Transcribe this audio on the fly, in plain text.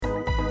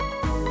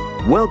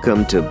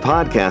Welcome to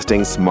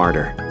Podcasting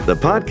Smarter, the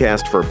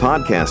podcast for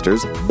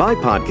podcasters by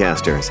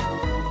podcasters.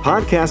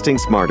 Podcasting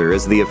Smarter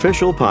is the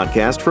official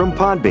podcast from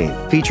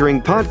Podbean,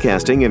 featuring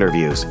podcasting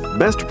interviews,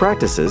 best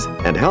practices,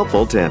 and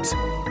helpful tips.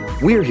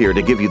 We're here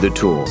to give you the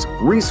tools,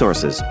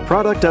 resources,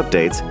 product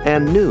updates,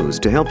 and news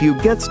to help you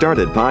get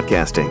started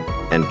podcasting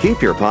and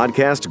keep your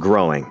podcast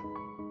growing.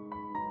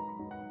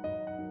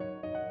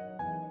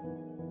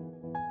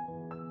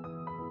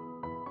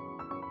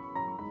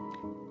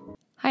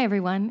 Hi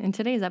everyone. In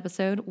today's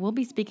episode, we'll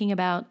be speaking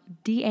about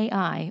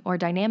DAI, or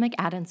dynamic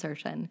ad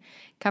insertion,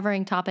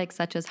 covering topics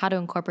such as how to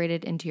incorporate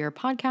it into your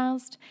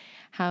podcast,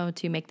 how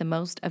to make the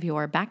most of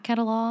your back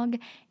catalog,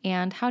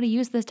 and how to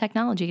use this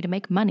technology to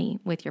make money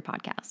with your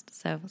podcast.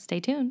 So stay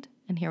tuned,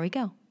 and here we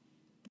go.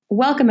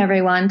 Welcome,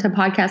 everyone, to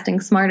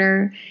Podcasting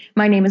Smarter.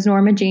 My name is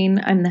Norma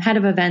Jean. I'm the head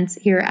of events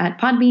here at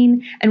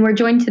Podbean, and we're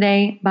joined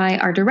today by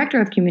our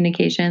Director of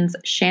Communications,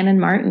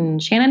 Shannon Martin.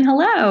 Shannon,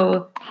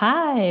 hello.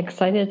 Hi,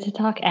 excited to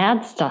talk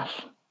ad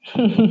stuff.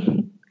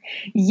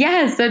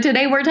 Yes, so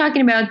today we're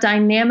talking about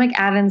dynamic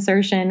ad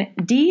insertion,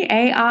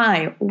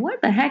 DAI.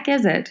 What the heck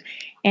is it?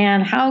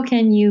 And how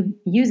can you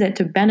use it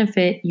to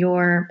benefit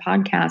your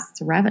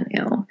podcast's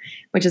revenue,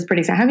 which is pretty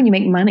exciting. How can you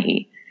make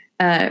money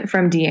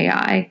from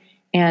DAI?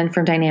 And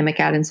from dynamic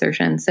ad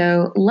insertion.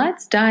 So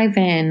let's dive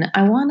in.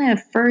 I want to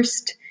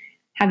first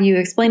have you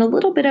explain a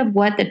little bit of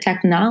what the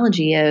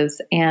technology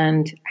is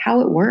and how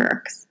it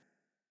works.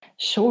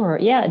 Sure.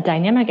 Yeah.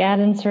 Dynamic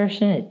ad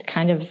insertion, it's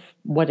kind of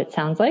what it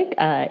sounds like.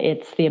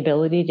 It's the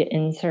ability to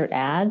insert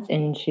ads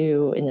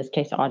into, in this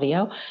case,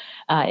 audio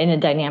in a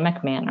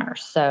dynamic manner.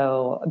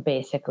 So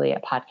basically,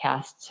 a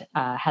podcast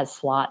has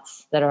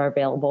slots that are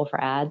available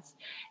for ads.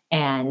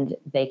 And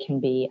they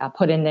can be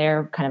put in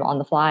there kind of on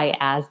the fly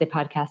as the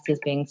podcast is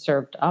being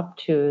served up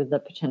to the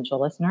potential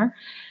listener.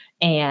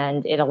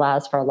 And it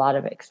allows for a lot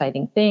of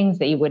exciting things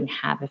that you wouldn't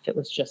have if it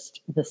was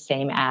just the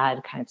same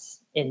ad kind of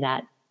in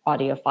that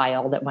audio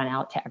file that went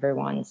out to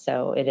everyone.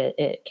 So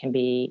they can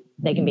be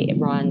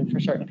run for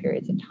certain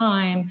periods of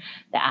time.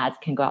 The ads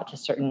can go out to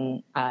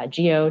certain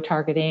geo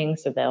targeting.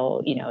 So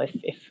they'll,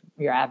 if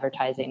you're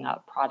advertising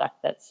a product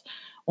that's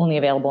only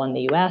available in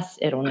the US,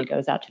 it only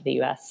goes out to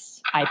the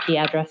US IP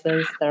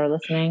addresses that are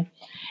listening,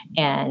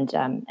 and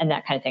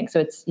that kind of thing. So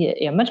it's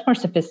a much more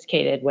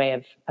sophisticated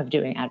way of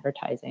doing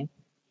advertising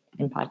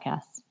in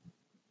podcasts.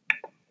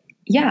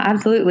 Yeah,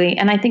 absolutely.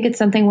 And I think it's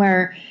something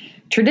where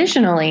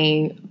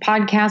traditionally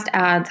podcast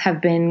ads have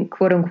been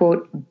quote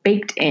unquote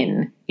baked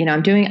in.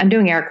 I'm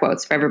doing air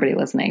quotes for everybody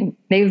listening.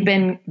 They've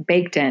been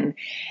baked in.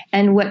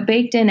 And what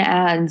baked in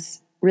ads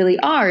really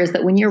are is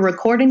that when you're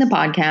recording the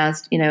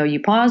podcast, you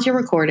pause your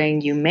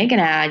recording, you make an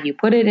ad, you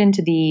put it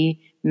into the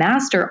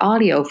master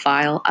audio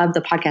file of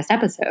the podcast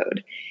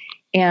episode.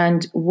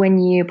 And when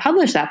you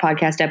publish that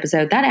podcast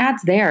episode, that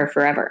ad's there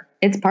forever.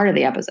 It's part of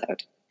the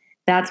episode.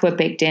 That's what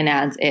baked in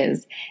ads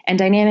is. And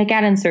dynamic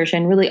ad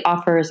insertion really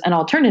offers an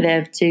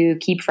alternative to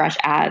keep fresh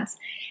ads.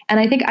 And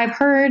I think I've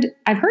heard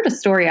a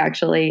story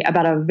actually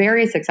about a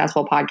very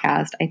successful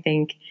podcast, I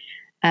think,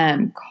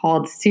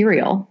 called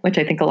Serial, which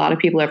I think a lot of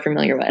people are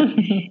familiar with.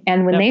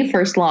 And when they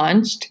first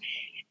launched,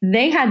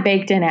 they had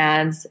baked in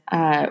ads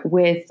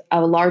with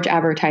a large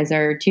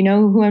advertiser. Do you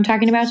know who I'm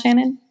talking about,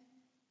 Shannon?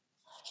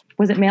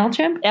 Was it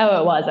MailChimp?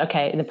 Oh, it was.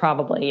 Okay.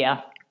 Probably,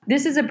 yeah.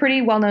 This is a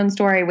pretty well-known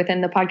story within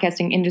the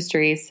podcasting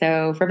industry.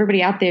 So for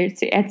everybody out there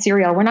at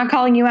Serial, we're not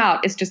calling you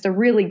out. It's just a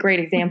really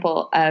great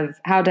example of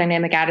how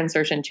dynamic ad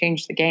insertion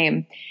changed the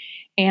game.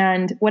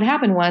 And what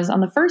happened was on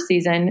the first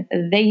season,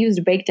 they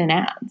used baked in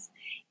ads.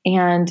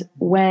 And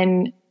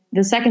when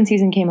the second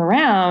season came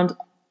around,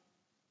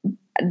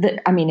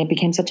 it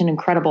became such an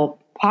incredible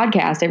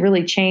podcast. It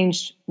really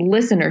changed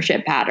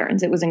listenership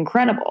patterns. It was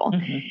incredible.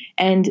 Mm-hmm.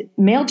 And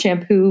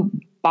MailChimp, who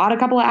bought a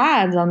couple of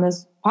ads on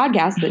this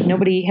podcast that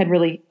nobody had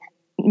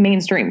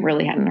mainstream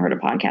really hadn't heard of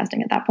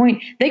podcasting at that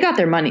point, they got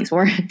their money's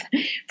worth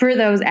for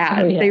those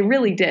ads. Oh, yeah. They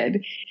really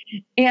did.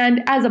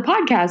 And as a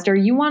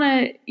podcaster, you want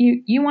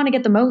to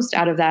get the most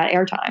out of that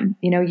airtime.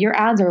 Your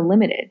ads are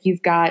limited.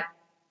 You've got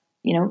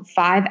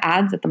 5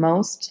 ads at the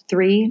most,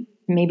 3,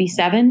 maybe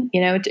 7.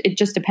 It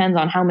just depends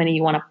on how many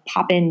you want to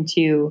pop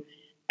into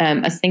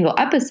a single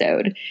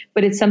episode.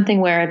 But it's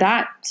something where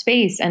that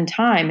space and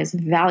time is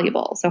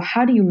valuable. So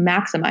how do you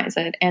maximize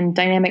it? And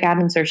dynamic ad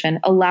insertion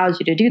allows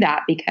you to do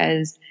that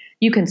because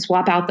you can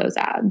swap out those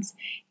ads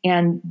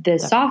and the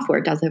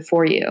software does it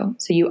for you.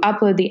 So you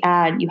upload the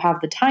ad, you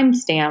have the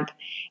timestamp,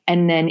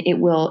 and then it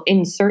will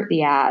insert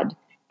the ad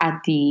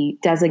at the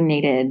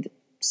designated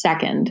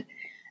second.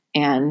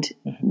 And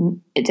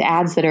it's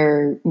ads that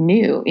are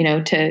new,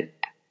 to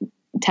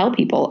tell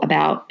people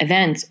about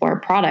events or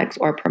products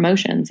or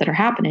promotions that are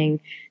happening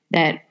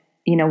that,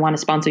 want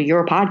to sponsor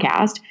your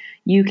podcast.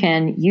 You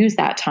can use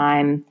that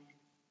time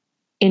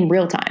in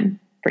real time,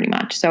 pretty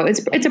much. So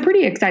it's a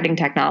pretty exciting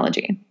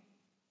technology.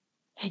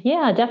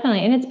 Yeah,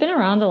 definitely. And it's been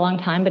around a long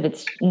time, but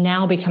it's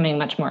now becoming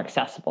much more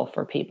accessible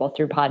for people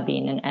through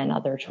Podbean and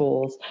other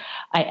tools.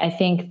 I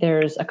think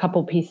there's a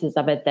couple pieces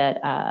of it that,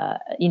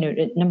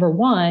 number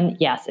one,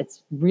 yes,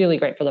 it's really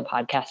great for the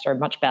podcaster,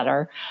 much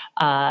better.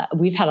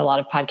 We've had a lot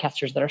of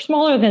podcasters that are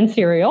smaller than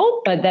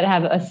Serial, but that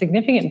have a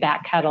significant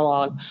back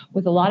catalog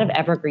with a lot of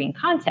evergreen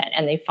content.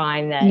 And they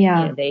find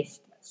that they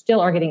still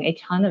are getting a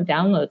ton of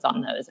downloads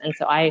on those. And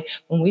so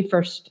when we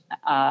first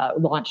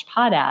launched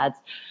Pod Ads,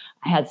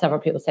 I had several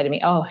people say to me,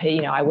 "Oh,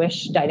 hey, I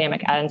wish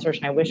dynamic ad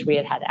insertion. I wish we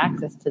had had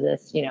access to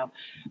this,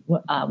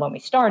 when we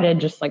started."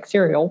 Just like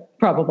Serial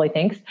probably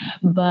thinks,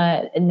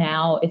 but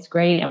now it's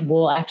great, and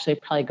we'll actually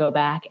probably go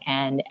back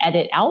and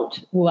edit out.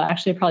 We'll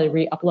actually probably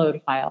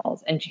re-upload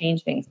files and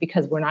change things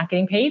because we're not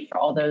getting paid for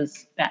all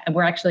those.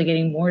 We're actually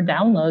getting more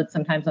downloads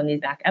sometimes on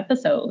these back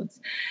episodes,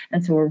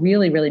 and so we're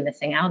really, really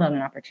missing out on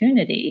an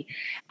opportunity.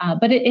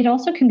 But it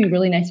also can be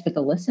really nice for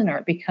the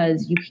listener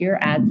because you hear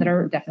ads that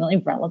are definitely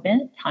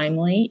relevant,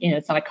 timely.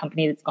 It's not a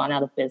company that's gone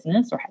out of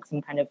business or had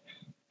some kind of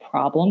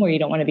problem where you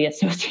don't want to be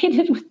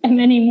associated with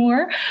them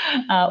anymore,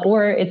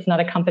 or it's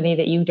not a company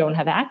that you don't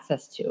have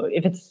access to.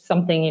 If it's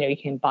something you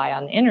can buy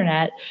on the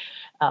internet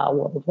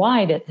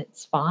worldwide,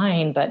 it's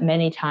fine. But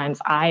many times,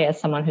 as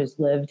someone who's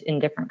lived in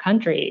different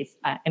countries,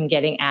 am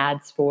getting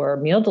ads for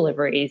meal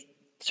delivery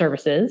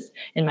services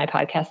in my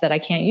podcast that I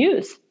can't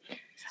use.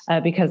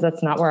 Because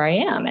that's not where I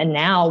am. And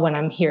now when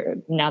I'm here,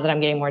 now that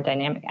I'm getting more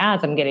dynamic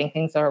ads, I'm getting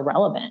things that are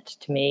relevant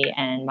to me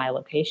and my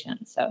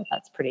location. So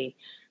that's pretty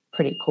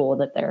cool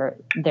that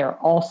they're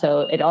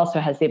also, it also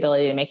has the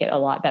ability to make it a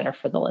lot better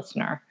for the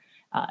listener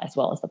as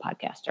well as the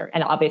podcaster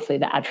and obviously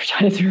the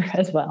advertiser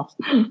as well.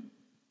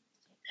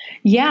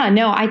 Yeah,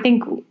 no, I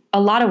think a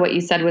lot of what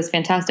you said was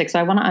fantastic. So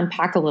I want to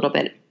unpack a little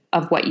bit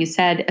of what you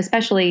said,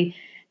 especially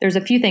there's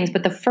a few things,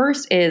 but the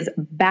first is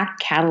back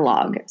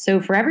catalog.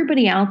 So for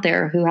everybody out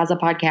there who has a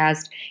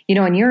podcast,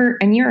 and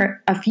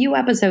you're a few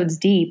episodes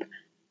deep,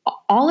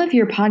 all of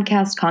your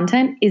podcast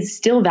content is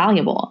still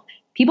valuable.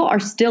 People are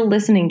still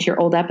listening to your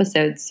old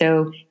episodes.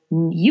 So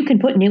you can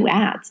put new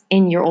ads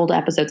in your old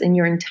episodes in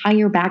your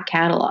entire back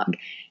catalog.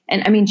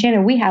 And I mean,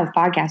 Shannon, we have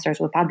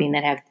podcasters with Podbean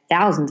that have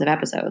thousands of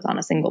episodes on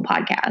a single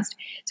podcast.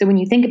 So when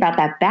you think about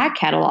that back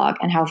catalog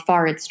and how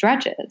far it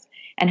stretches,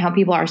 and how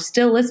people are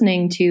still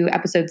listening to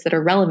episodes that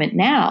are relevant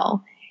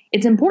now,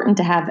 it's important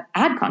to have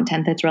ad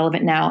content that's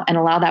relevant now and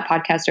allow that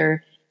podcaster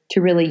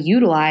to really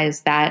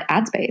utilize that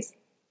ad space.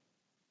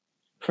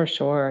 For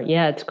sure.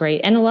 Yeah, it's great.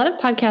 And a lot of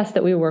podcasts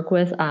that we work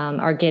with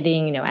are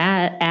getting,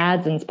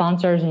 ads and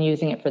sponsors and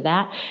using it for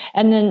that.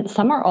 And then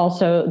some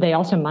they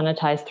also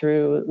monetize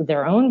through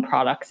their own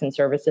products and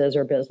services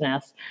or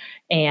business.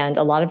 And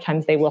a lot of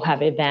times they will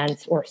have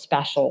events or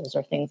specials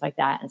or things like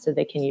that. And so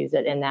they can use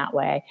it in that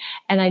way.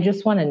 And I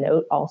just want to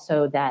note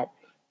also that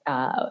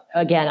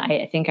again,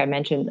 I think I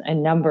mentioned a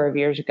number of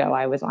years ago,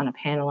 I was on a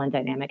panel on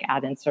dynamic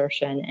ad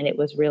insertion, and it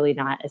was really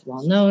not as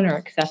well known or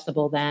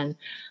accessible then.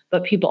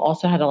 But people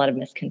also had a lot of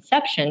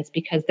misconceptions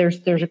because there's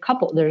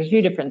a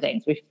few different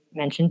things. We've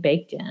mentioned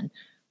baked in,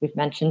 we've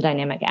mentioned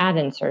dynamic ad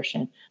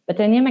insertion, but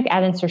dynamic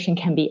ad insertion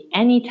can be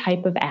any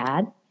type of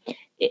ad.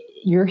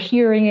 You're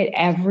hearing it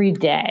every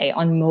day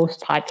on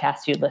most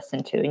podcasts you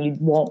listen to, and you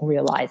won't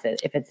realize it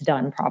if it's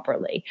done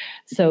properly.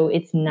 So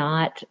it's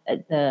not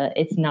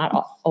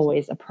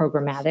always a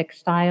programmatic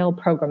style.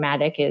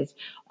 Programmatic is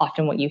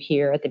often what you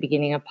hear at the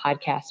beginning of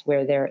podcasts,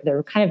 where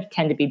they're kind of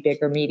tend to be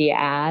bigger media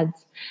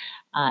ads,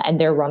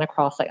 and they're run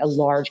across like a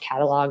large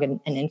catalog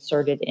and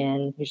inserted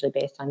in, usually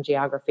based on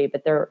geography,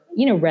 but they're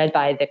read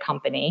by the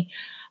company,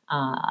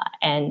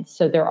 and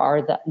so there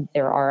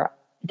are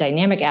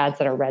dynamic ads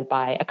that are read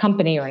by a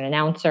company or an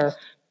announcer,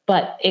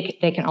 but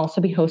they can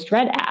also be host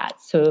read ads.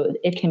 So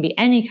it can be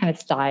any kind of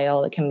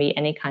style. It can be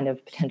any kind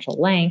of potential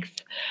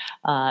length,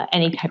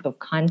 any type of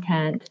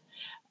content.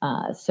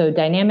 So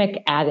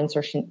dynamic ad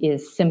insertion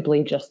is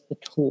simply just the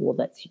tool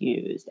that's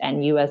used.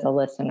 And you as a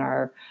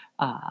listener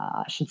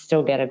should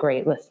still get a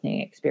great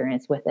listening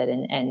experience with it.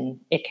 And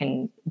it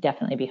can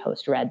definitely be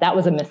host read. That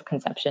was a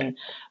misconception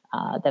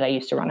that I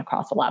used to run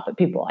across a lot, but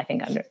people, I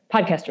think,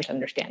 podcasters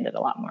understand it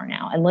a lot more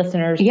now, and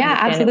listeners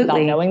understand it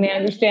without knowing they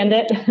understand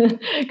it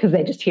because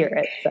they just hear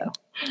it.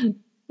 So,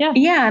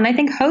 yeah, and I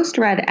think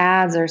host-read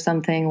ads are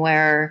something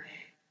where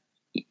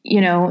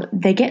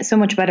they get so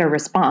much better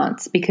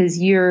response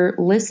because you're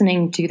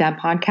listening to that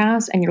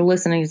podcast and you're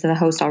listening to the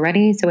host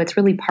already. So it's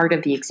really part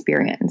of the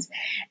experience.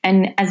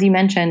 And as you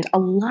mentioned, a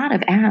lot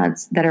of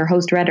ads that are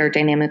host read or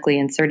dynamically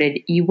inserted,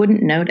 you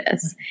wouldn't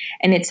notice.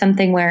 And it's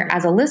something where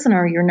as a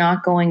listener, you're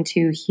not going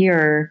to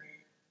hear,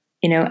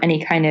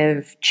 any kind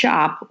of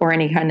chop or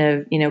any kind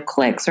of,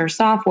 clicks or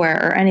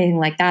software or anything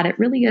like that. It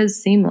really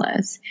is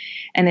seamless.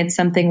 And it's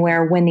something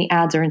where when the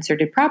ads are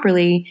inserted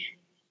properly,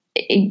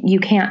 you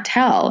can't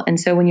tell. And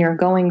so when you're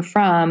going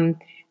from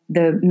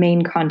the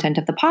main content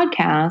of the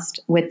podcast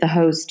with the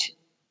host,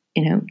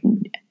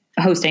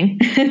 hosting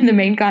the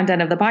main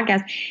content of the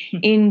podcast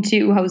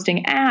into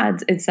hosting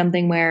ads, it's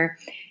something where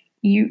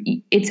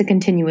it's a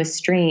continuous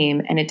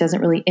stream and it doesn't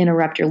really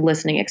interrupt your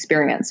listening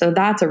experience. So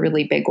that's a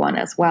really big one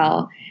as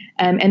well.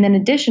 And then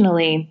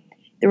additionally,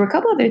 there were a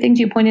couple other things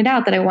you pointed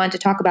out that I wanted to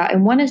talk about.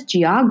 And one is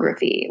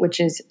geography, which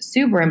is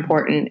super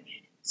important.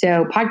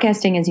 So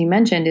podcasting, as you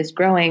mentioned, is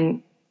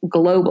growing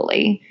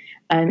globally.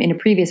 In a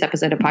previous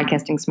episode of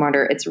Podcasting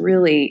Smarter, it's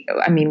really,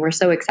 we're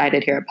so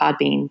excited here at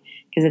Podbean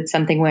because it's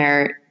something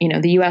where,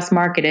 the US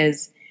market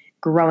is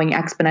growing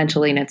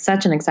exponentially and it's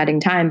such an exciting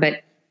time.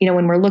 But,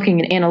 when we're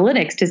looking at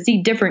analytics, to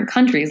see different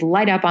countries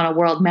light up on a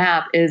world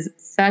map is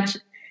such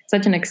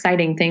an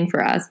exciting thing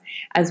for us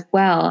as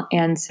well.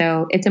 And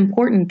so it's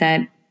important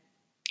that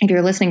if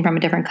you're listening from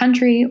a different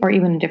country or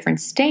even a different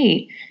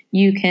state,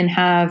 you can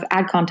have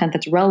ad content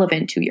that's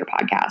relevant to your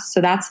podcast. So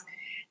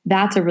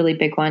that's a really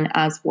big one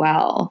as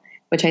well,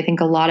 which I think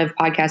a lot of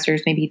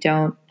podcasters maybe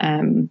don't,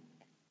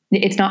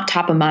 it's not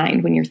top of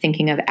mind when you're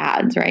thinking of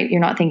ads, right?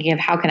 You're not thinking of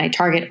how can I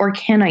target or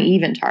can I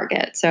even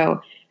target? So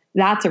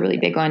that's a really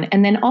big one.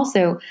 And then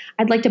also,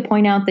 I'd like to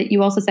point out that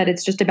you also said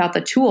it's just about the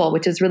tool,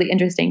 which is really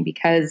interesting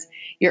because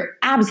you're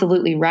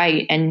absolutely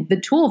right. And the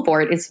tool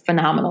for it is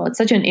phenomenal. It's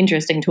such an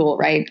interesting tool,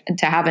 right?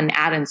 To have an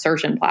ad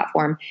insertion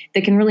platform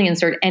that can really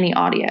insert any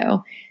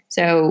audio.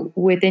 So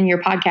within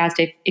your podcast,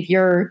 if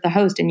you're the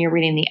host and you're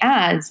reading the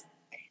ads,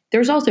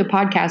 there's also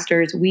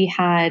podcasters. We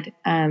had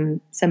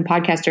some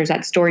podcasters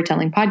at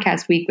Storytelling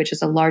Podcast Week, which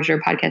is a larger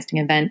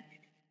podcasting event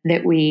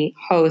that we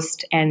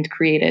host and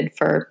created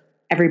for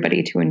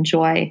everybody to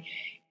enjoy.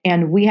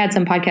 And we had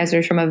some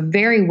podcasters from a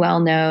very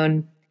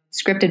well-known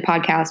scripted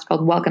podcast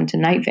called Welcome to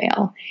Night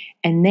Vale.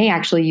 And they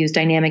actually use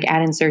dynamic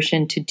ad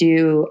insertion to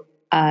do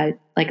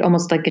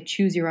almost like a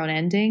choose your own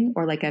ending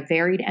or like a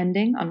varied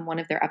ending on one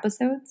of their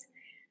episodes.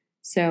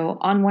 So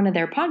on one of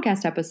their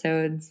podcast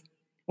episodes,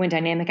 when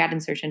dynamic ad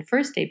insertion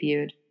first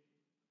debuted,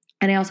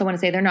 and I also want to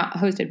say they're not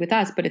hosted with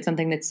us, but it's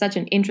something that's such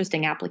an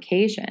interesting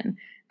application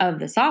of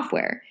the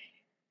software.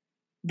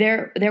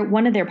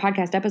 One of their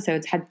podcast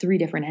episodes had 3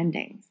 different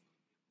endings.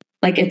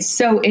 Like, it's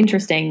so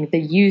interesting, the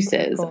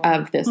uses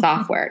of the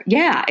software.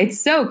 Yeah, it's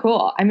so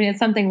cool. It's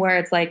something where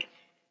it's like,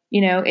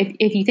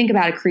 if you think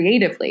about it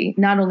creatively,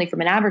 not only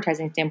from an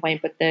advertising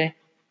standpoint, but the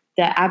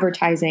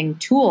advertising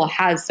tool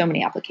has so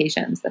many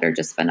applications that are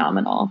just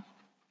phenomenal.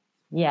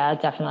 Yeah,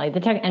 definitely.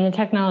 The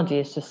technology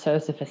is just so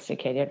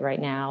sophisticated right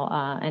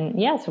now.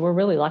 So we're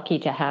really lucky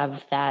to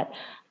have that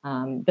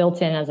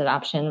built in as an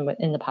option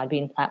in the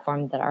Podbean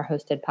platform that our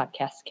hosted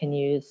podcasts can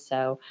use.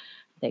 So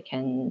they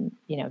can,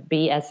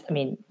 be as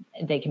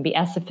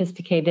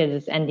sophisticated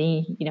as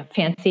any,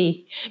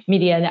 fancy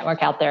media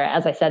network out there.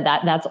 As I said,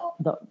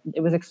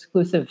 it was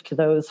exclusive to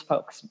those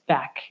folks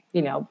back,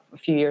 a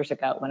few years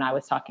ago when I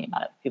was talking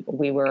about it. People,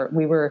 we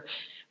were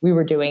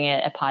doing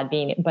it at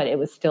Podbean, but it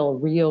was still a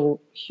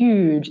real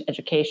huge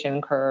education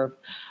curve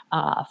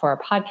for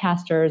our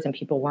podcasters, and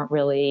people weren't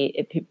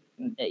really,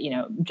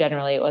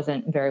 generally it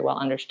wasn't very well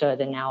understood.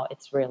 And now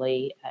it's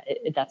really,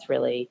 that's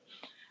really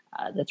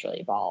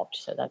evolved.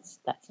 So that's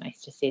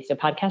nice to see. So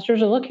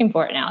podcasters are looking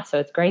for it now. So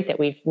it's great that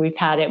we've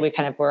had it. We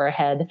kind of were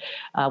ahead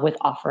with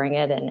offering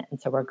it, and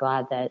so we're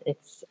glad that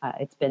it's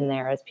been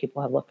there as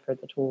people have looked for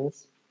the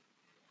tools.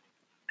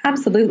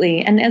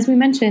 Absolutely, and as we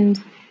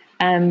mentioned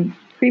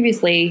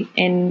previously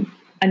in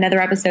another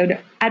episode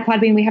at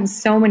Podbean, we have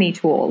so many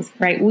tools.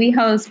 Right, we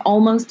host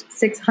almost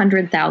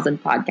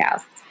 600,000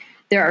 podcasts.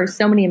 There are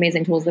so many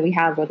amazing tools that we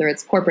have, whether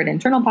it's corporate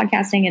internal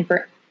podcasting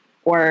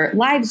or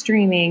live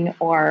streaming,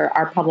 or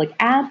our public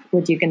app,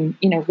 which you can,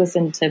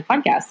 listen to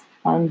podcasts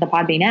on the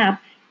Podbean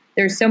app.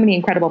 There's so many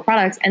incredible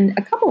products. And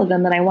a couple of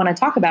them that I want to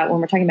talk about when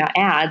we're talking about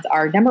ads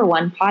are, number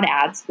one, Pod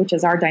Ads, which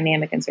is our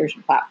dynamic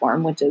insertion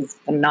platform, which is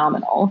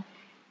phenomenal.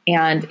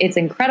 And it's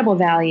incredible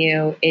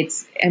value.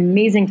 It's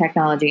amazing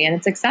technology, and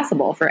it's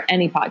accessible for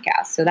any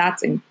podcast. So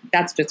that's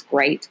just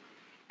great.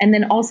 And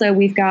then also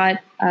we've got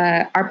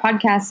our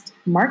podcast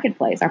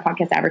marketplace, our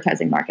podcast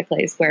advertising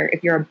marketplace, where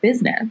if you're a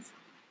business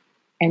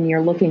and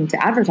you're looking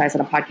to advertise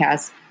on a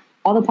podcast,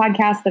 all the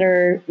podcasts that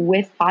are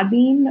with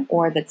Podbean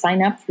or that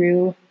sign up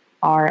through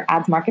our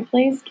ads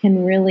marketplace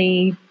can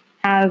really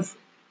have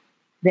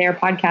their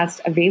podcast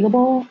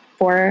available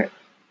for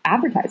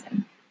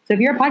advertising. So if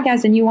you're a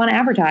podcast and you want to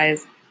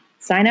advertise,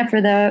 sign up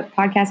for the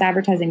podcast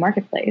advertising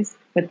marketplace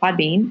with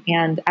Podbean.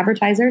 And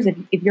advertisers,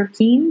 if you're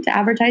keen to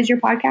advertise your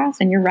podcast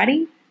and you're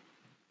ready,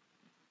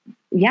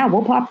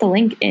 we'll pop the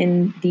link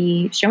in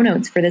the show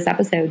notes for this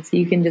episode. So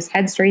you can just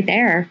head straight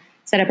there,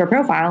 set up a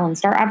profile, and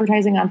start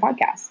advertising on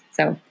podcasts.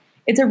 So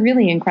it's a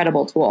really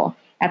incredible tool.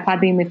 At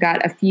Podbean, we've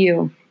got a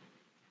few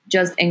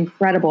just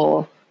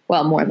incredible,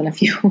 well, more than a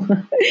few.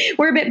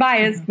 We're a bit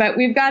biased, but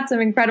we've got some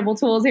incredible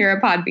tools here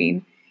at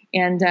Podbean.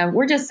 And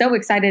we're just so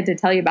excited to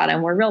tell you about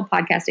them. We're real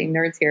podcasting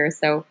nerds here.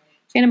 So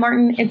Shannon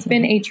Martin, it's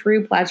been a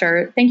true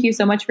pleasure. Thank you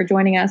so much for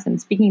joining us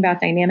and speaking about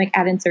dynamic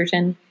ad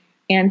insertion.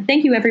 And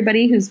thank you,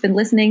 everybody who's been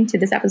listening to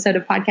this episode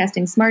of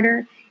Podcasting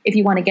Smarter. If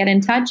you want to get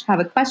in touch, have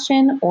a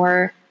question,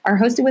 or are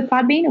hosted with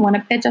Podbean and want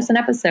to pitch us an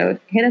episode,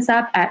 hit us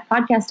up at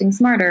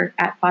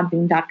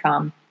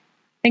podcastingsmarter@podbean.com.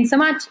 Thanks so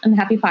much, and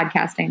happy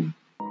podcasting.